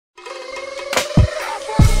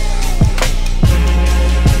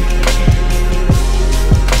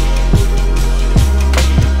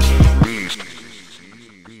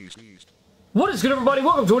What is good, everybody?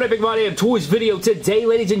 Welcome to an Epic Body of Toys video. Today,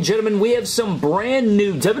 ladies and gentlemen, we have some brand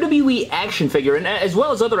new WWE action figure, and as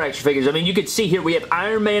well as other action figures. I mean, you can see here, we have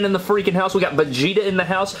Iron Man in the freaking house. We got Vegeta in the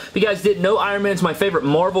house. If you guys didn't know, Iron Man's my favorite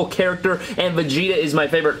Marvel character, and Vegeta is my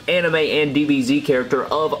favorite anime and DBZ character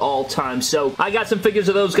of all time. So, I got some figures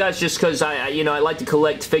of those guys just because I like to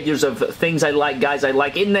collect figures of things I like, guys I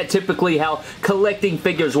like. Isn't that typically how collecting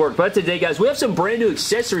figures work? But today, guys, we have some brand new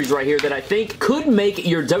accessories right here that I think could make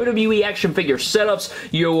your WWE action figure setups,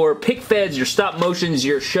 your pick feds, your stop motions,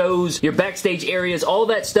 your shows, your backstage areas, all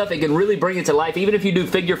that stuff. It can really bring it to life. Even if you do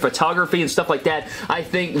figure photography and stuff like that, I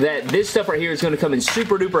think that this stuff right here is going to come in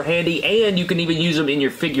super duper handy, and you can even use them in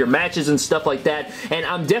your figure matches and stuff like that. And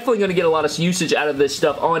I'm definitely going to get a lot of usage out of this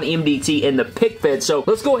stuff on MDT and the pick fed. So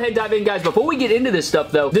let's go ahead and dive in, guys. Before we get into this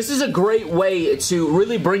stuff, though, this is a great way to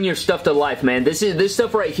really bring your stuff to life, man. This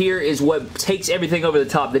stuff right here is what takes everything over the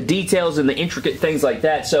top, the details and the intricate things like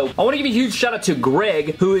that. So I want to give a huge shout out to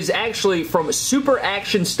Greg, who is actually from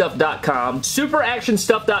superactionstuff.com.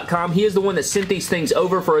 Superactionstuff.com. He is the one that sent these things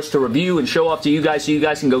over for us to review and show off to you guys so you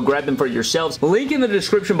guys can go grab them for yourselves. Link in the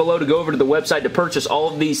description below to go over to the website to purchase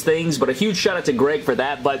all of these things, but a huge shout out to Greg for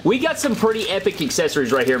that. But we got some pretty epic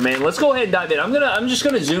accessories right here, man. Let's go ahead and dive in. I'm just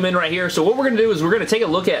gonna zoom in right here. So what we're gonna do is we're gonna take a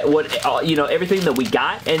look at what everything that we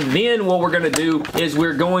got, and then what we're gonna do is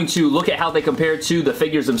we're going to look at how they compare to the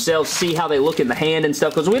figures themselves, see how they look in the hand and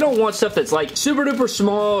stuff, because we don't want stuff that's like super duper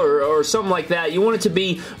small or something like that. You want it to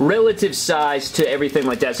be relative size to everything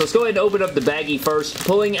like that. So let's go ahead and open up the baggie first.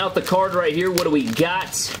 Pulling out the card right here, what do we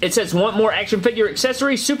got? It says, want more action figure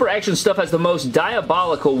accessories? Super Action Stuff has the most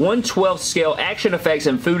diabolical 1/12 scale action effects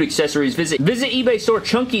and food accessories. Visit eBay store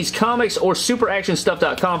Chunky's Comics or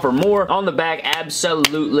superactionstuff.com for more. On the back,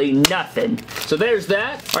 absolutely nothing. So there's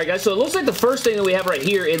that. Alright, guys, so it looks like the first thing that we have right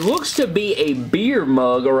here, it looks to be a beer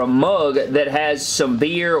mug or a mug that has some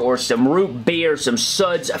beer or some root beer, some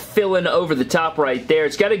suds filling over the top right there.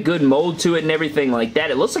 It's got a good mold to it and everything like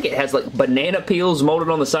that. It looks like it has like banana peels molded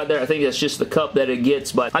on the side there. I think that's just the cup that it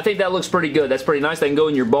gets, but I think that looks pretty good. That's pretty nice. They can go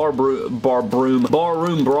in your barroom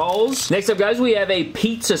brawls. Next up, guys, we have a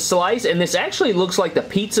pizza slice, and this actually looks like the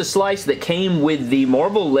pizza slice that came with the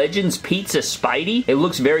Marvel Legends Pizza Spidey. It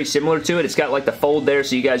looks very similar to it. It's got like the fold there,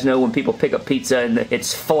 so you guys know when people pick up pizza and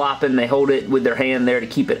it's flopping, they hold it with their hand there to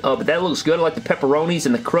keep it up. But that looks good. I like the pepperonis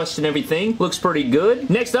and the crust and everything. Looks pretty good.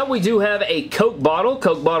 Next up, we do have a Coke bottle.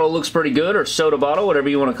 Coke bottle looks pretty good, or soda bottle, whatever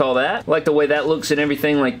you want to call that. I like the way that looks and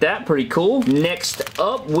everything like that. Pretty cool. Next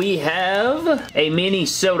up, we have a mini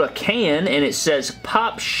soda can, and it says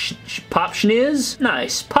Pop Schniz.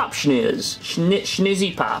 Nice. Pop Schniz.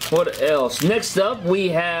 Schnizzy Pop. What else? Next up, we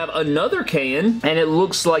have another can, and it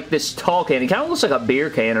looks like this tall can. It kind of looks like a beer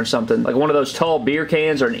can or something. Like one of those tall beer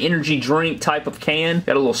cans or an energy drink type of can.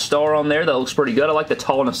 Got a little star on there. That looks pretty good. I like the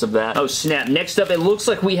tallness of that. Oh, snap. Next up, it looks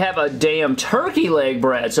like we have a damn turkey leg,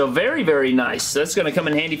 Brad. So very, very nice. That's going to come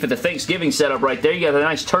in handy for the Thanksgiving setup right there. You got a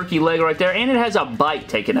nice turkey leg right there, and it has a bite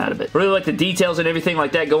taken out of it. Really like the details and everything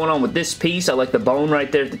like that going on with this piece. I like the bone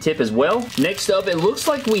right there at the tip as well. Next up, it looks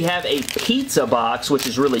like we have a pizza box, which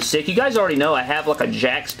is really sick. You guys already know I have like a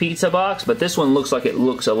Jack's pizza box, but this one looks like it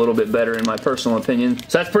looks a little bit better in my personal opinion.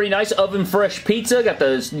 So that's pretty nice. Oven fresh pizza. Got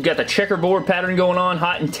the checkerboard pattern going on.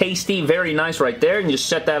 Hot and tasty. Very nice right there. And just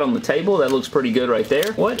set that on the table. That looks pretty good right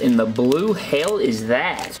there. What in the blue hell is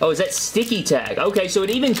that? Oh, is that sticky tag? Okay, so it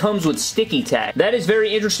even comes with sticky tag. That is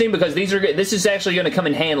very interesting because this is actually going to come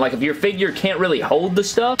in hand. Like if your figure can't really hold the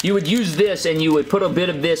stuff, you would use this and you would put a bit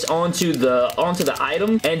of this onto the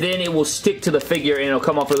item, and then it will stick to the figure and it'll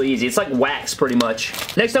come off really easy. It's like wax pretty much.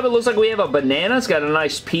 Next up, it looks like we have a banana. It's got a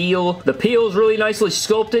nice peel. The peel is really nicely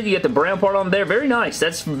sculpted. You get the brown part on there. Very nice.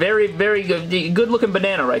 That's very, very good looking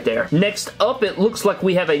banana right there. Next up, it looks like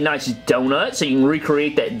we have a nice donut, so you can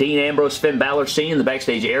recreate that Dean Ambrose Finn Balor scene in the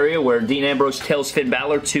backstage area where Dean Ambrose tells Finn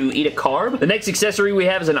Balor to eat a carb. The next accessory we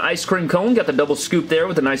have is an ice cream cone. Got the double scoop there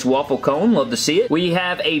with a nice waffle cone. Love to see it. We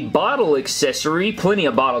have a bottle accessory. Plenty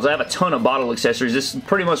of bottles. I have a ton of bottle accessories. This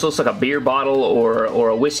pretty much looks like a beer bottle or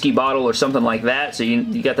a whiskey bottle or something like that. So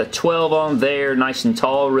you got the 12 on there. Nice and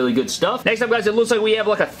tall. Really good stuff. Next up, guys, it looks like we have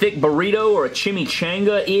like a thick burrito or a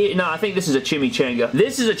chimichanga. No, I think this is a chimichanga.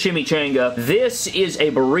 This is a chimichanga. This is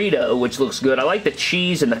a burrito, which looks good. I like the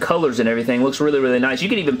cheese and the colors and everything. Looks really, really nice. You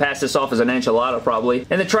could even pass this off as an enchilada probably.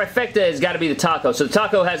 And the trifecta has got to be the taco. So the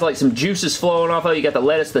taco has like some juices flowing off of it. You got the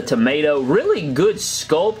lettuce, the tomato. Really good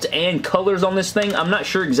sculpt and colors on this thing. I'm not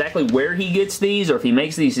sure exactly where he gets these or if he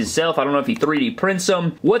makes these himself. I don't know if he 3D prints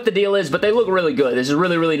them, what the deal is, but they look really good. This is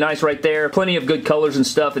really, really nice right there. Plenty of good colors and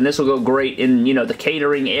stuff, and this will go great in, you know, the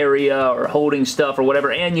catering area or holding stuff or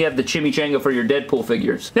whatever, and you have the chimichanga for your Deadpool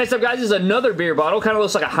figures. Next up, guys, is another beer bottle. Kind of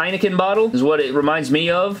looks like a Heineken Heineken bottle is what it reminds me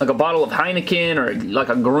of. Like a bottle of Heineken or like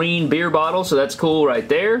a green beer bottle, so that's cool right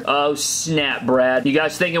there. Oh, snap, Brad. You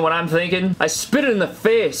guys thinking what I'm thinking? I spit in the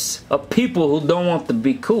face of people who don't want to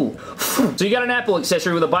be cool. So you got an Apple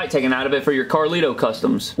accessory with a bite taken out of it for your Carlito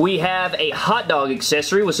customs. We have a hot dog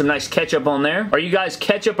accessory with some nice ketchup on there. Are you guys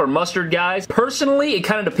ketchup or mustard guys? Personally, it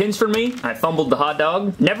kind of depends for me. I fumbled the hot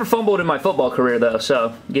dog. Never fumbled in my football career though,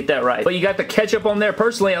 so get that right. But you got the ketchup on there.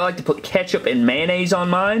 Personally, I like to put ketchup and mayonnaise on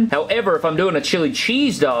mine. However, if I'm doing a chili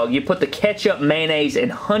cheese dog, you put the ketchup, mayonnaise,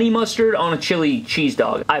 and honey mustard on a chili cheese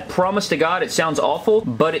dog. I promise to God, it sounds awful,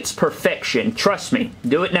 but it's perfection. Trust me.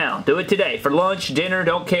 Do it now. Do it today. For lunch, dinner,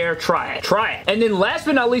 don't care. Try it. Try it. And then last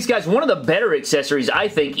but not least, guys, one of the better accessories, I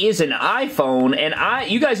think, is an iPhone. And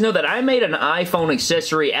you guys know that I made an iPhone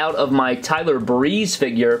accessory out of my Tyler Breeze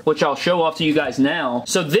figure, which I'll show off to you guys now.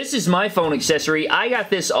 So this is my phone accessory. I got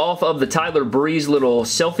this off of the Tyler Breeze little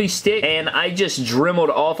selfie stick, and I just dremeled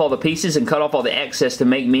off all the pieces and cut off all the excess to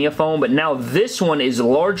make me a phone. But now this one is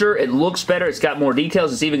larger. It looks better. It's got more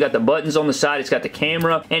details. It's even got the buttons on the side. It's got the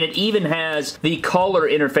camera, and it even has the caller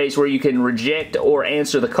interface where you can reject or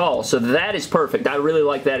answer the call. So that is perfect. I really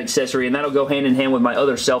like that accessory, and that'll go hand in hand with my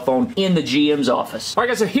other cell phone in the GM's office. Alright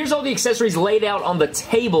guys, so here's all the accessories laid out on the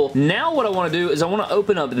table. Now what I want to do is I want to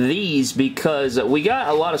open up these because we got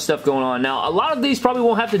a lot of stuff going on. Now, a lot of these probably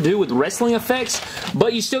won't have to do with wrestling effects,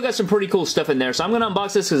 but you still got some pretty cool stuff in there. So I'm going to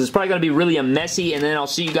unbox this because it's probably going to be really messy, and then I'll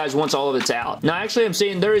see you guys once all of it's out. Now, actually, I'm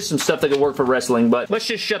seeing there is some stuff that could work for wrestling, but let's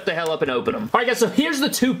just shut the hell up and open them. Alright guys, so here's the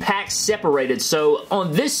two packs separated. So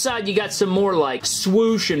on this side, you got some more like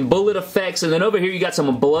swoosh and bullet effects, and then over here you got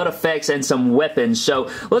some blood effects and some weapons. So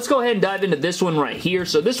let's go ahead and dive into this one right here.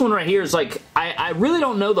 So this one right here is like, I really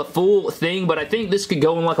don't know the full thing, but I think this could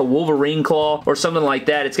go in like a Wolverine claw or something like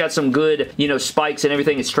that. It's got some good, you know, spikes and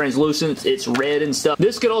everything. It's translucent. It's red and stuff.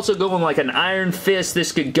 This could also go in like an Iron Fist.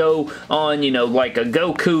 This could go on, you know, like a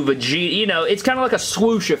Goku, Vegeta. You know, it's kind of like a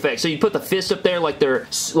swoosh effect. So you put the fist up there like they're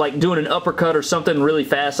like doing an uppercut or something really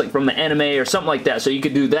fast, like from the anime or something like that. So you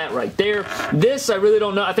could do that right there. This, I really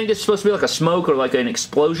don't know. I think this is supposed to be like a smoke or like an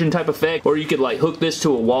explosion type effect, or you could like hook this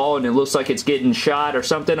to a wall and it looks like it's getting shot or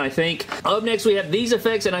something, I think. Up next, we have these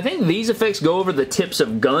effects, and I think these effects go over the tips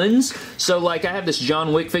of guns. So like I have this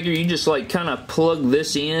John Wick figure. You just like kind of plug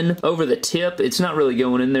this in over the tip. It's not really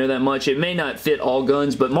going in there that much. It may not fit all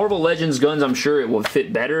guns, but Marvel Legends guns, I'm sure it will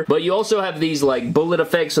fit better. But you also have these like bullet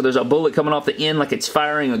effects, so there's a bullet coming off the end like it's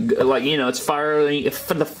firing, like, you know, it's firing, I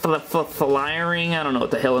don't know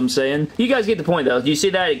what the hell I'm saying. You guys get the point though. You see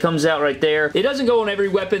that? It comes out right there. It doesn't go on every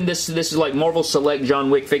weapon. This is like Marvel Select John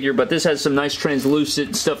Wick figure, but this has some nice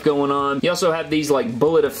translucent stuff going on. You also have these like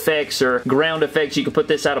bullet effects or ground effects. You can put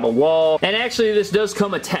this out of a wall, and actually this does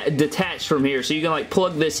come detached from here, so you can like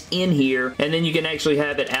plug this in here, and then you can actually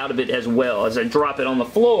have it out of it as well as I drop it on the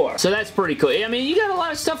floor. So that's pretty cool. I mean, you got a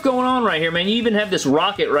lot of stuff going on right here, man. You even have this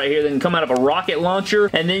rocket right here that can come out of a rocket launcher,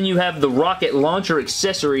 and then you have the rocket launcher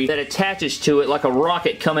accessory that attaches to it like a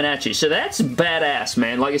rocket coming at you. So that's badass,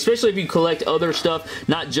 man. Like, especially if you collect other stuff,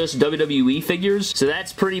 not just WWE figures. So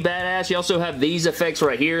that's pretty badass. You also have these effects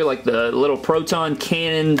right here, like the little proton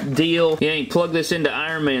cannon deal. You know, you plug this into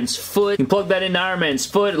Iron Man's foot. You plug that into Iron Man's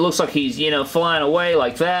foot. It looks like he's, you know, flying away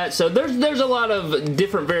like that. So there's a lot of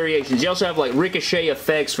different variations. You also have like ricochet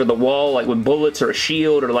effects for the wall, like with bullets or a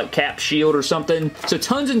shield or like Cap's shield or something. So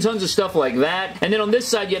tons and tons of stuff like that. And then on this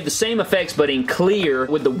side, you have the same effects but in clear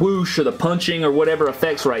with the whoosh or the punching or whatever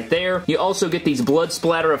effects right there. You also get these blood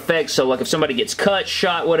splatter effects. So like if somebody gets cut,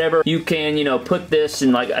 shot, whatever, you can, you know, put this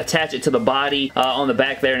and like attach it to the body on the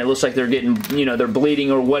back there, and it looks like they're getting, you know, they're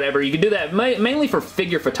bleeding or whatever. You can do that mainly for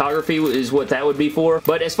figure photography is what that would be for.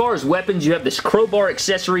 But as far as weapons, you have this crowbar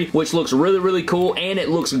accessory, which looks really, really cool, and it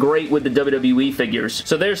looks great with the WWE figures.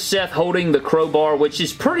 So there's Seth holding the crowbar, which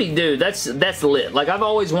is pretty, dude, that's lit. Like, I've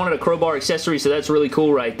always wanted a crowbar accessory, so that's really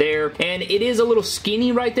cool right there. And it is a little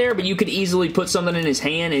skinny right there, but you could easily put something in his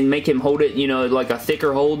hand and make him hold it, you know, like a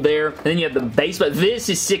thicker hold there. And then you have the baseball. This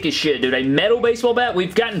is sick as shit, dude. A metal baseball bat.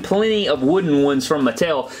 We've gotten plenty of wooden ones from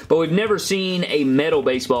Mattel, but we've never seen a metal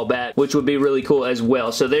baseball bat, which would be really cool as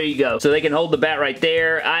well. So there you go. So they can hold the bat right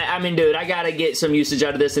there. I mean, dude, I gotta get some usage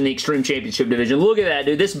out of this in the Extreme Championship division. Look at that,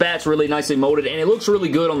 dude. This bat's really nicely molded, and it looks really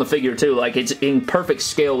good on the figure, too. Like, it's in perfect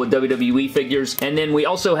scale with WWE figures. And then we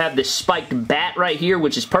also have this spiked bat right here,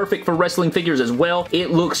 which is perfect for wrestling figures as well.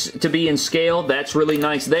 It looks to be in scale. That's really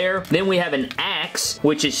nice there. Then we have an axe,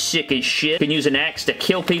 which is sick as shit. You can use an axe to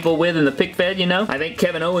kill people with in the pick fed, you know? I think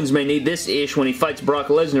Kevin Owens may need this ish when he fights Brock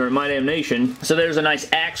Lesnar in My Damn Nation. So there's a nice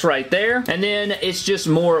axe right there. And then it's just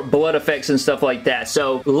more blood effects and stuff like that.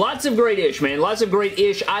 So lots of great ish, man. Lots of great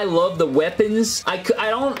ish. I love the weapons. I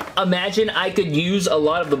don't imagine I could could use a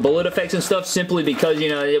lot of the bullet effects and stuff simply because, you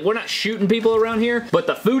know, we're not shooting people around here, but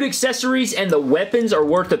the food accessories and the weapons are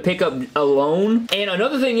worth the pickup alone. And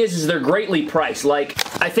another thing is they're greatly priced. Like,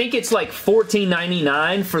 I think it's like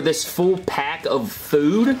 $14.99 for this full pack of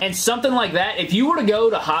food, and something like that. If you were to go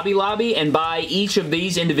to Hobby Lobby and buy each of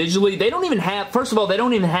these individually, they don't even have, first of all, they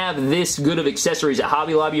don't even have this good of accessories at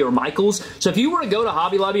Hobby Lobby or Michael's. So if you were to go to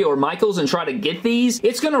Hobby Lobby or Michael's and try to get these,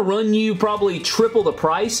 it's going to run you probably triple the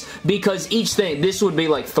price, because each thing, this would be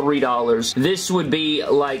like $3. This would be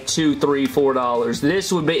like $2, $3, $4.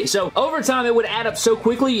 This would be, so over time it would add up so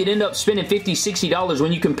quickly you'd end up spending $50, $60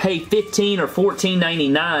 when you can pay $15 or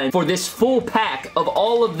 $14.99 for this full pack of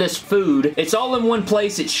all of this food. It's all in one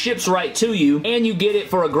place, it ships right to you, and you get it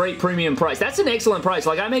for a great premium price. That's an excellent price.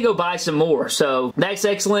 Like, I may go buy some more, so that's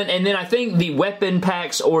excellent. And then I think the weapon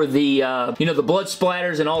packs, or the, you know, the blood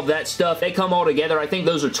splatters and all of that stuff, they come all together. I think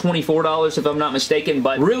those are $24 if I'm not mistaken,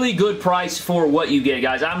 but really good price for what you get,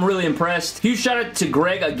 guys. I'm really impressed. Huge shout out to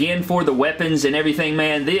Greg again for the weapons and everything,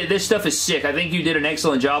 man. This stuff is sick. I think you did an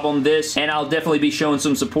excellent job on this, and I'll definitely be showing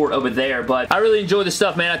some support over there, but I really enjoy this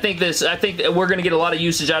stuff, man. I think that we're going to get a lot of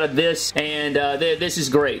usage out of this, and this is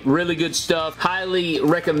great. Really good stuff. Highly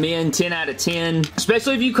recommend. 10 out of 10.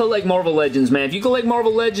 Especially if you collect Marvel Legends, man. If you collect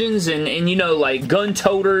Marvel Legends and you know, like gun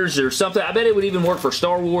toters or something, I bet it would even work for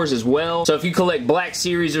Star Wars as well. So if you collect Black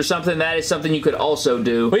Series or something, that is something you could also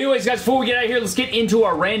do. But anyways, guys, before we get out of here, let's get into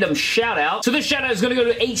our random shout out. So this shout out is going to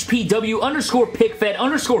go to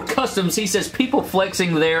HPW_PickFed_Customs. He says, people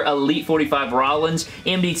flexing their Elite 45 Rollins.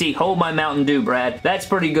 MDT, hold my Mountain Dew, Brad. That's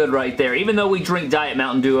pretty good right there. Even though we drink Diet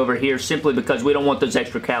Mountain Dew over here simply because we don't want those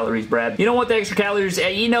extra calories, Brad. You don't want the extra calories.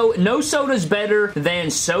 You know, no soda's better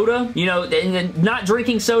than soda. You know, and not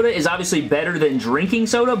drinking soda is obviously better than drinking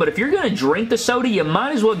soda, but if you're going to drink the soda, you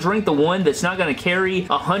might as well drink the one that's not going to carry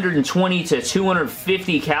 120 to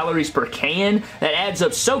 250 calories per can. That adds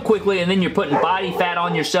up so quickly, and then you're putting body fat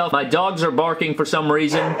on yourself. My dogs are barking for some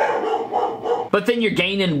reason. But then you're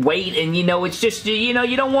gaining weight, and you know, it's just, you know,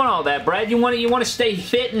 you don't want all that, Brad. You want to stay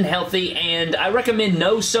fit and healthy, and I recommend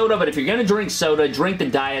no soda, but if you're going to drink soda, drink the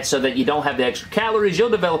diet so that you don't have the extra calories. You'll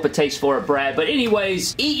develop a taste for it, Brad. But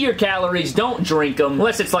anyways, eat your calories, don't drink them,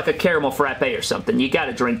 unless it's like a caramel frappe or something. You got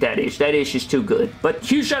to drink that ish. That ish is too good. But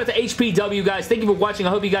huge shout out to HPW, guys. Thank you for watching.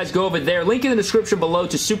 I hope you guys go over there. Link in the description below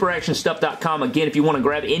to superactionstuff.com again if you want to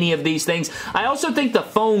grab any of these things. I also think the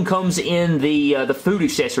phone comes in the food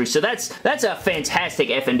accessory, so that's a fantastic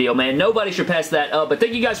effing deal, man. Nobody should pass that up. But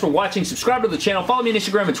thank you guys for watching. Subscribe to the channel. Follow me on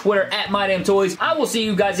Instagram and Twitter at MyDamnToys. I will see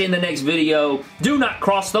you guys in the next video. Do not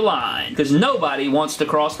cross the line, because nobody wants to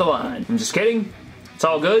cross the line. I'm just kidding. It's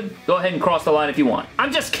all good. Go ahead and cross the line if you want.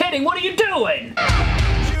 I'm just kidding. What are you doing?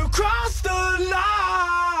 You crossed the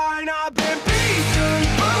line. I've been